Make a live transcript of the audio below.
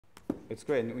It's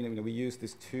great. And we use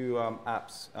these two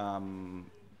apps.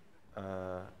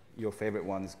 Your favorite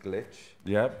one is Glitch.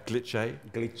 Yeah, Glitché.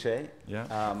 Glitché.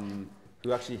 Yeah.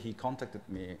 Who actually, he contacted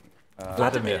me.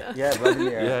 Vladimir. Yeah,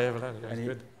 Vladimir. Yeah, Vladimir. And,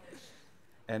 Good.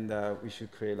 And we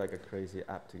should create like a crazy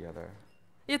app together.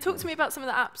 Yeah, talk to me about some of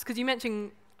the apps, because you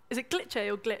mentioned, is it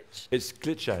Glitché or Glitch? It's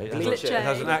Glitché. Glitché. It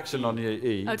has an accent on the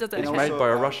E. Oh, does it? It's Okay. made by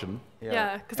a Russian.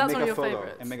 Yeah, because that's one of your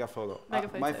favorites. And Megaphoto.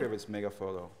 Megaphoto. My favorite's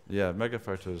Megaphoto. Yeah,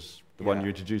 Megaphoto's the one you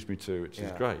introduced me to, which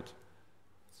is great.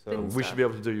 So we should be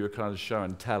able to do your kind of show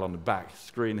and tell on the back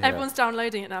screen here. Everyone's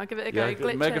downloading it now. Give it a go. Yeah,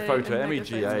 Glitché Megaphoto, and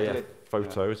MEGA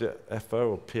photo. Is it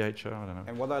FO or PHO? I don't know.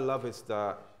 And what I love is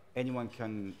that anyone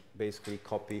can basically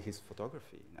copy his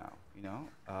photography now. You know.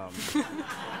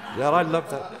 Yeah, I love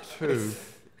that too.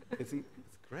 It's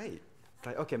great. It's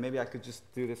like, okay, maybe I could just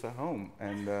do this at home.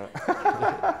 And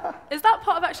is that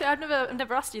part of, actually, I've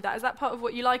never asked you that, is that part of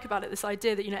what you like about it, this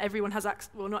idea that, everyone has access,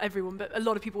 well, not everyone, but a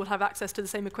lot of people will have access to the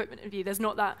same equipment in view? There's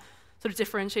not that sort of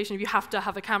differentiation of you have to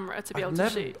have a camera to be able to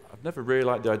shoot. I've never really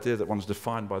liked the idea that one's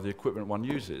defined by the equipment one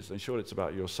uses. And sure, it's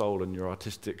about your soul and your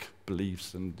artistic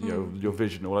beliefs and your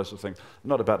vision, all those sort of things.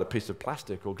 Not about a piece of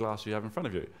plastic or glass you have in front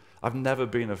of you. I've never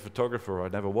been a photographer, or I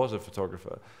never was a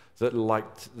photographer, that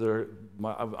liked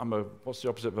what's the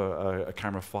opposite of a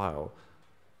camera file?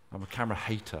 I'm a camera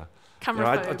hater.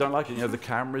 I don't like it. The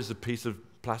camera is a piece of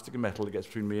plastic and metal that gets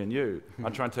between me and you.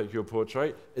 I try and take your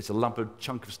portrait, it's a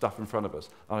chunk of stuff in front of us.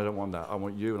 And I don't want that. I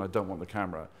want you, and I don't want the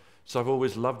camera. So I've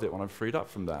always loved it when I'm freed up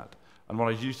from that. And when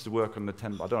I used to work on the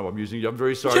 10, I don't know what I'm using, I'm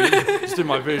very sorry, it's in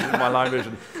my vision, my line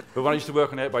vision. But when I used to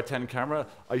work on the 8x10 camera,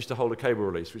 I used to hold a cable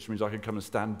release, which means I could come and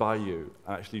stand by you.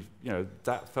 Actually,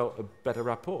 that felt a better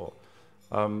rapport.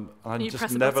 And I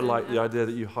just never liked the idea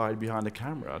that you hide behind the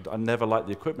camera. I never liked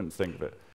the equipment thing of it.